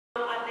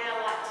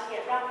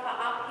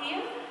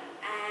here,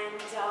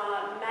 and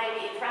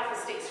maybe if Rafa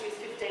sticks to his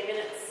 15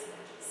 minutes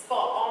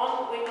spot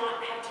on, we might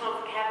have time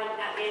for Kevin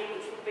at the end,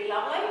 which would be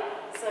lovely.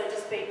 So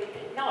just be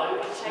prepared. No,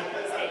 but shaking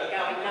his head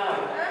going, no.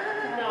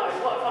 No,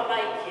 what if I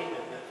make you?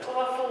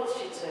 What if I force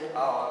you to?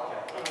 Oh,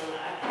 okay.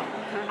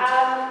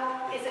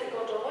 Is it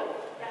Godoy?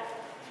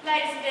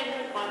 Ladies and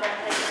gentlemen, my great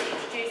pleasure to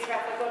introduce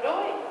Rafa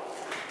Godoy.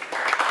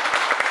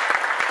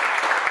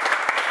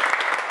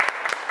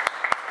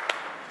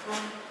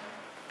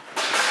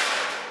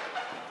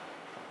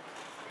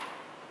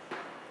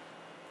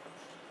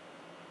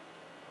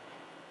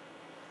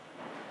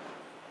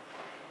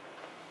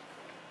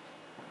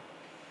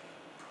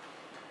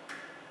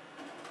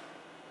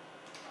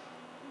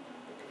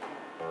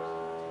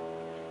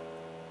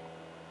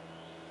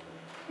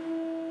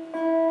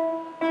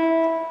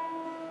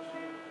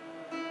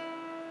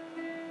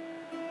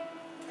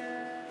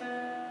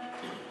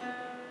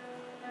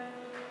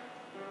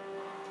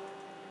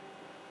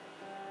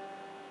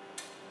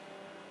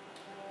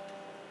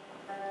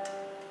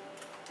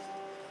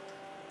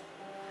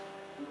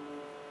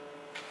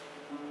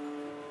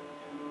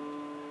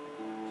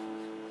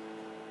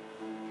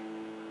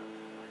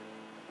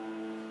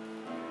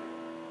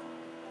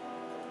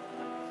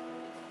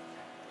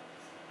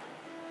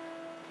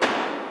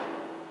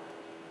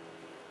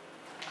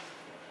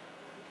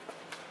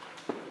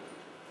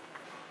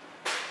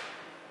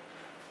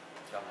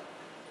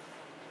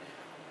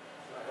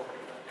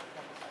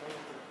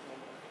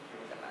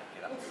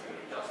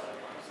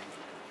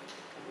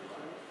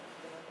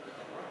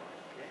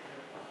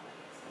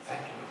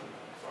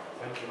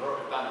 Thank you, Rob.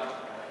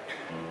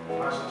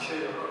 Nice to see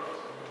you.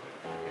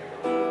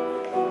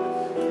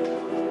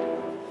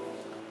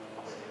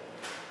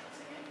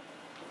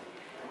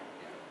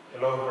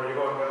 Hello, how are you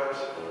going, guys?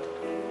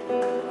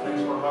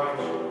 Thanks for having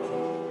me.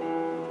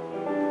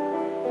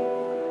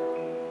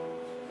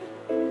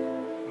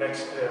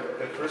 Next,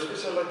 the first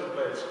piece I'd like to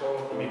play is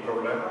called Mi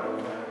Problema.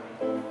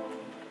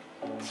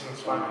 It's in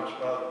Spanish,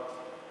 but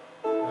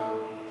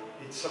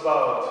it's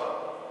about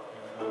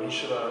an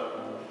issue that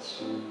it's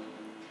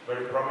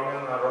very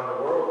prominent around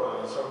the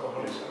world, it's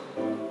alcoholism.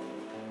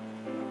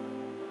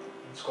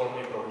 It's called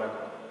Mi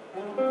Problema.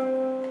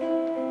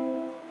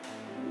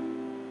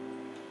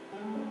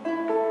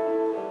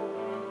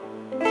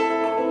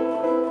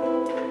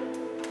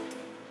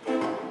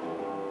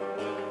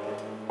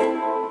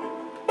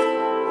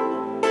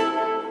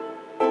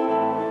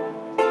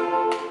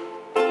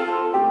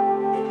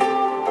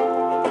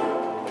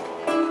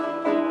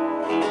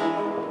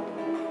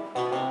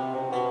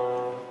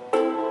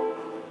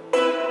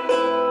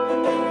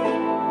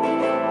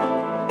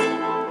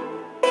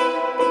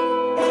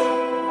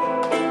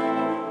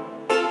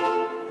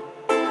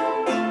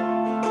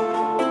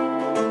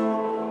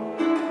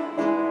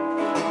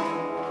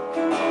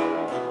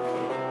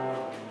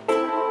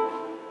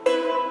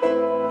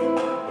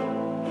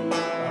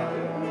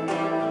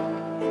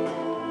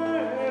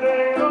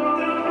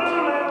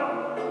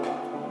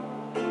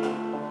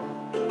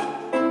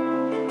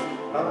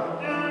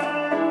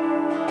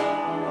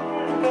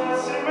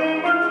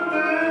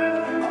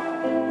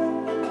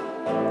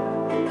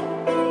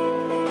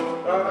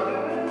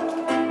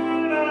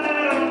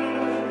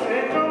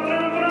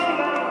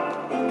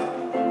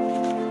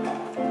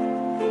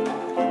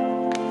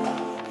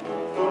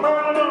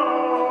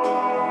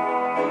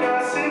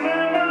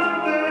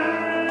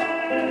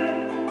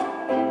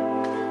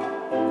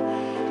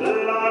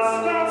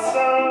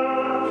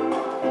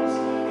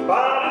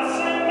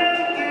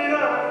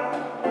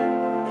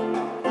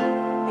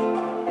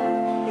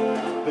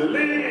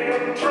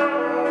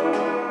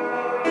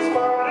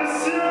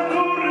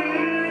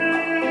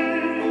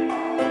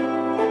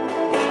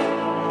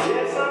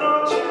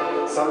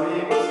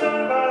 Salimos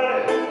del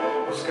bar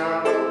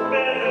buscando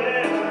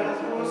peleas,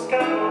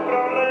 buscando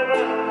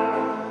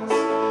problemas.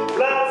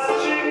 Las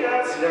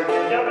chicas y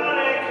aquella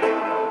pareja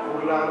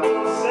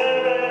burlándose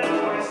de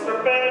nuestra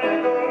pena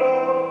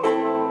color.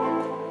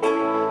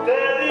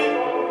 Te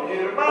digo, mi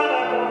hermana,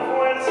 con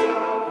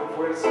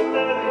fuerza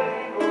te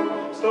digo,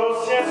 esto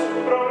sí es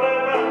un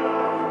problema.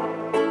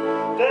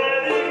 Te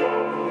digo,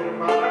 mi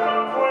hermana,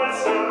 con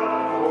fuerza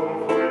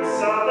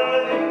te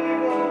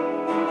digo,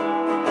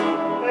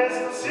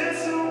 esto sí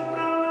es un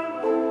problema.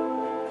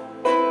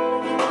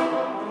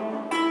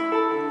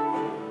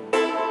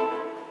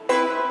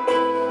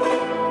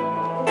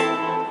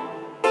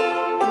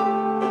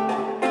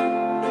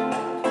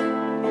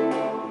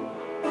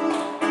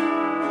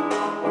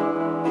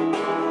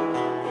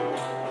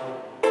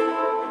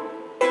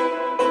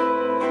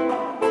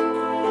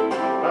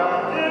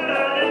 Ayer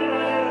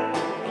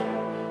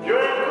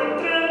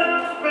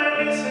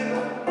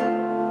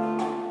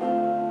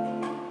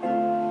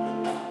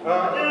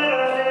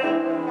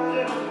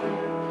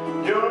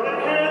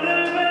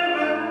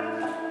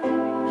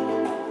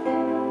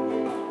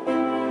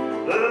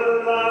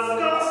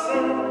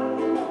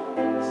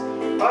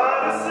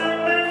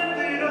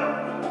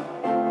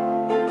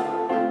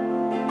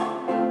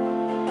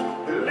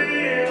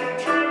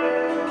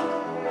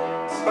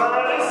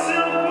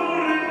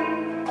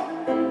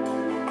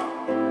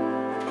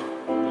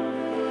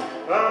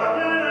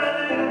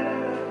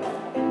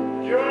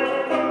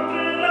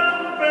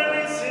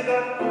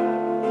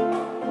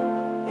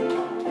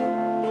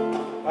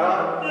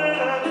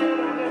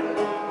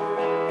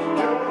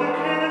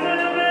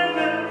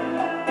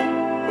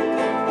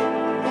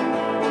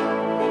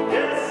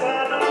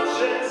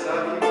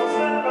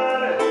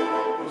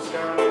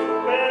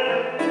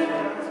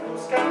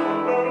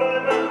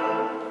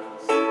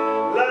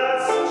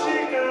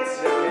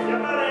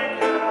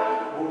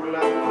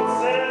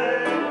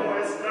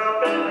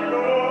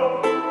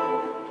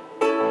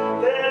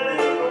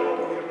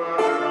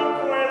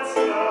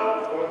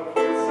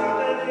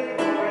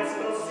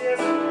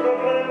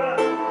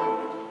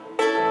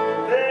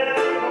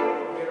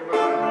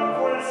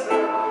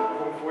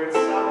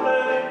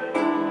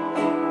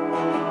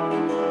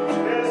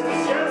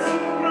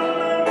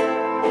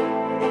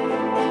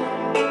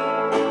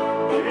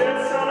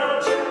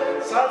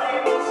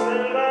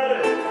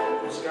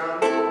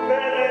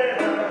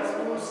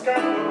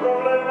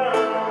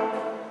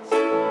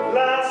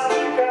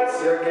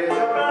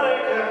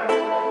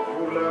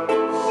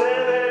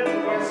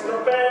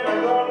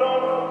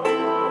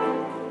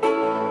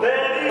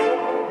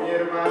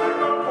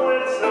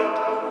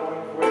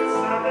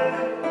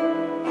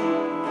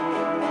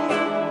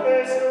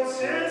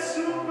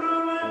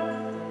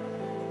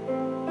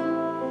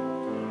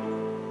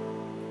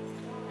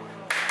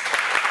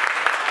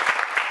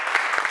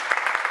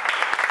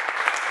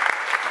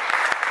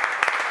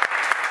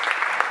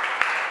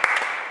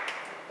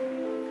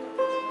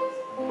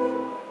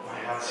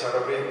legs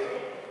are a bit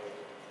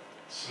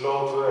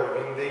slow to have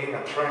been digging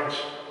a trench.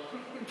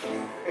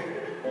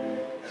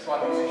 That's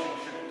why musicians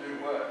shouldn't do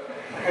work.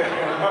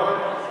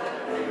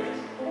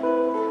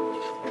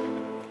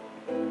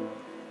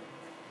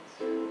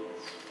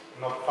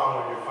 Not fun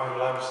when you find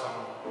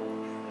limestone.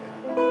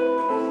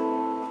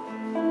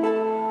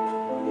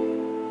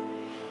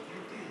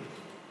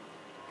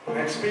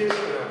 Next piece,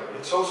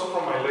 it's also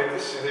from my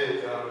latest CD.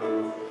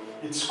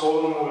 It's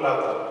called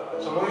Mulata.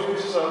 Some of these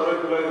pieces I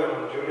already played them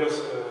on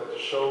Julia's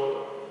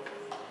show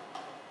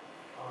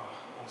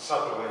on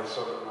Saturday,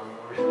 so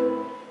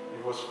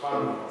it was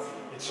fun.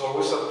 It's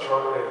always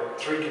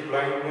tricky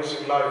playing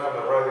music live on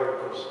the radio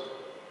because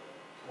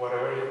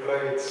whatever you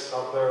play, it's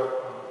out there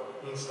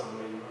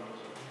instantly. You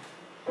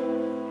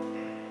know?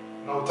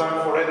 No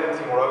time for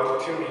editing or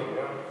auto-tuning.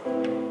 Yeah?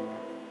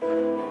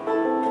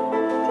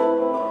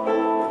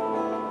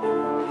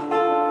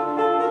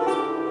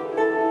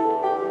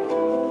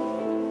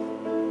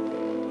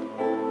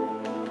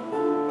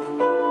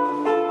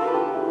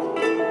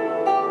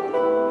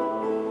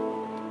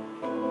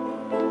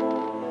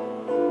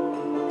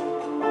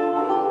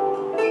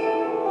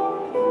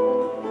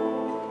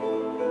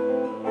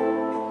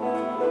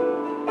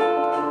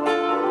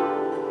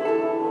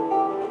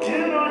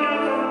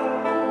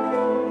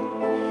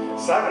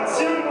 Esa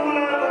canción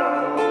mulata,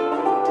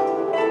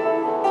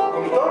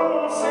 con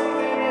todo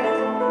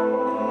sentimiento,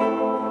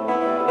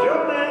 yo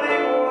te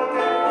digo a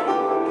ti,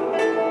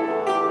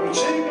 un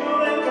chico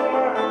de tu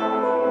mano,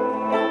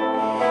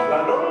 la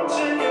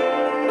noche que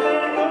te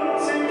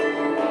conocí,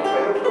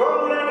 pero con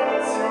una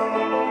canción,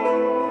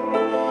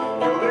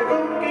 yo te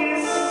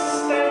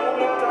conquisté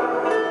mulata,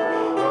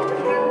 no me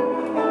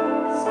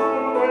dejes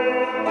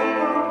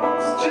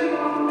sorprendidos,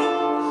 chicos,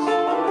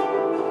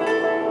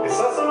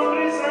 esa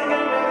sonrisa que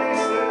me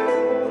diste.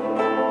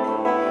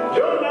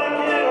 Yo la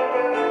quiero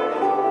ver,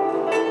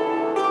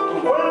 tu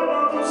cuerpo,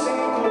 tu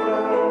cintura,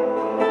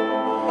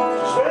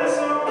 tus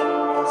besos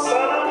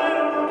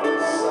salameros,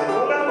 ay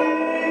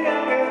mulatica,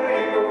 qué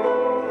rico,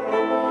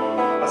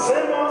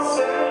 hacemos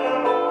el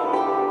amor,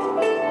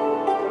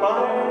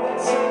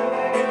 parece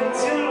que el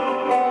cielo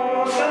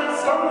se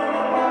esconde en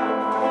el mar,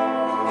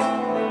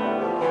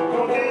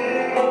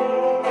 contigo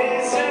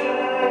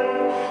quisiera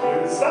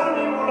estar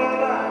mi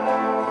mulata,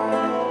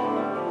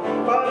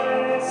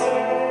 parece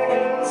que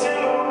el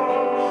cielo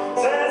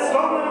se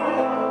esconde en el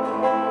mar,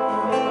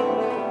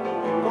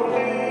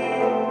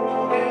 contigo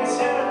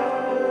quisiera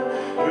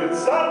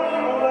estar mi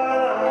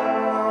mulata.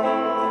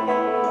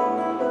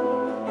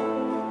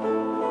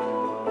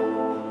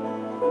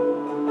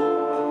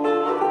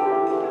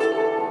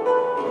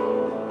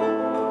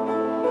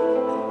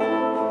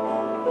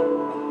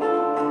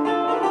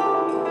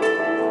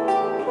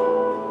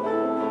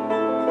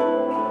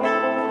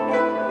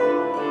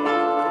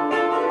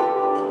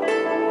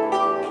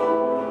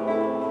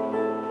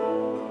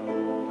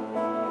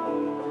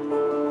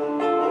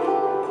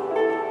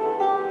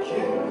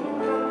 Quiero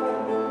cantar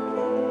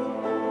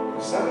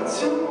esta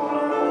canción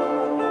mulata,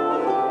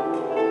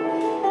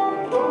 con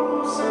todo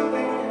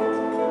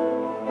sentimiento.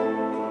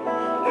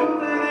 Yo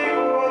te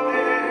digo a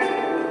ti,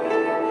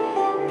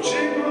 un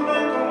chico de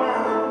tu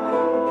mano,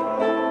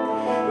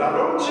 la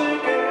noche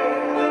que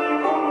te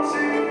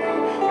conocí,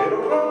 pero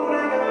con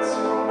una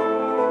canción,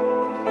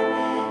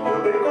 yo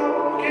te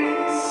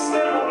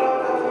conquisté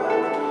mulata,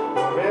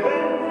 no me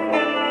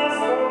vengas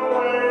con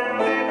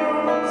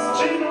cuentos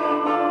chinos.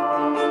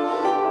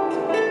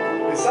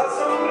 Esa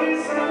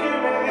sonrisa que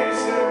me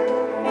dice,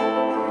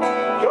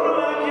 yo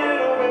la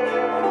quiero ver,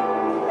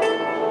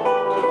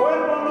 tu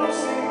cuerpo, tu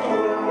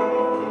cintura,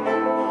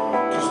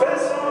 tus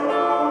besos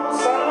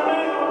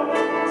salameros,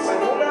 en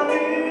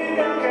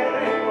mulatica, qué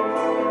rico,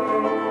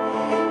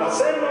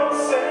 hacemos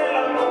el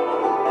amor,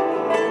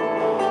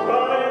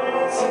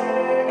 parece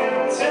que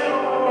el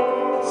cielo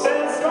se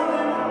esconde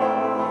en el mar,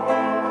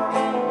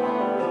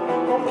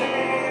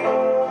 contigo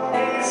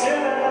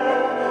quisiera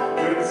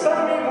besar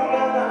mi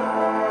mulata.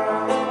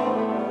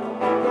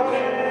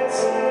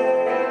 Parece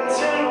que el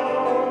cielo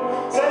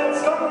se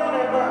esconde en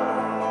el mar,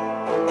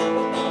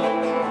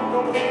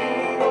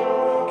 contigo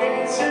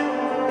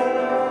quisiera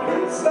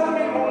estar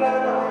mi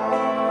mulata.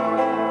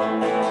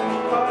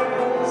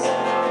 Parece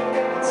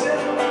que el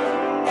cielo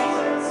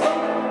se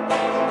esconde en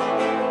el mar,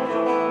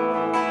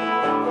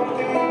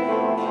 contigo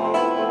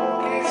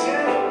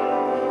quisiera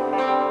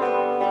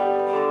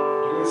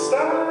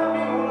estar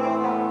mi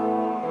mulata.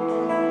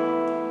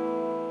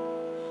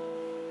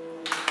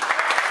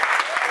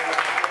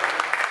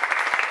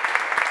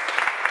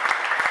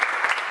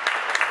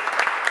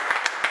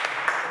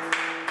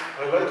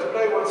 I'd like to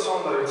play one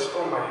song that is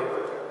from my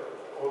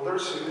older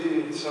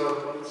CD. It's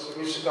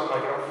music that my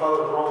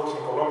grandfather wrote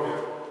in Colombia.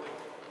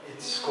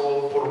 It's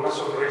called Por una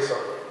sonrisa,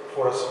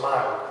 for a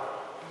smile.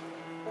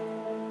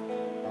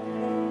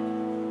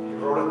 He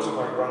wrote it to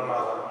my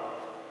grandmother.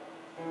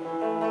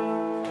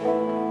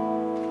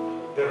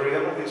 The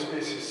rhythm of this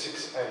piece is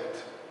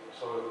 6/8.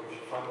 So if you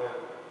find that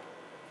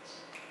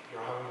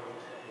you're having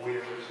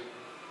weird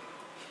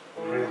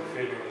rhythm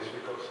feeling, it's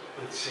because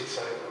it's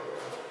 6/8.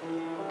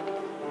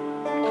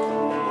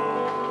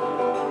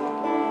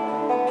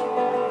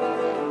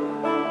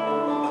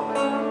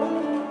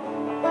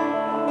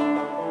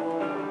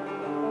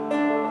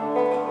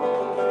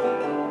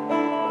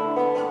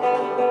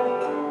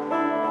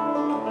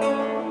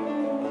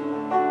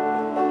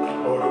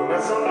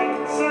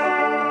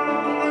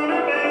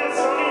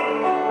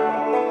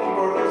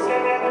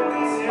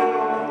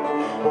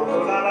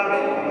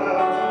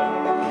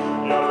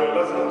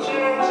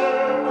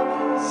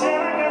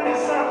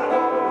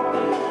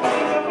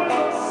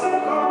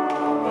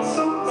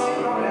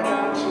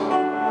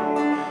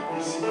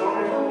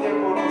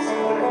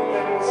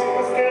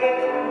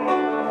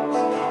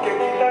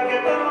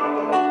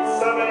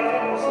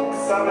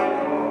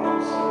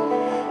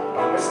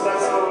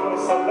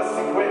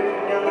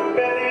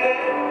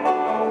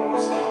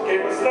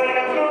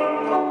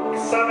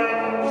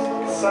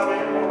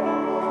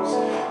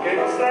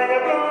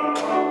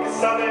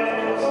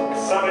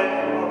 sabes, sabes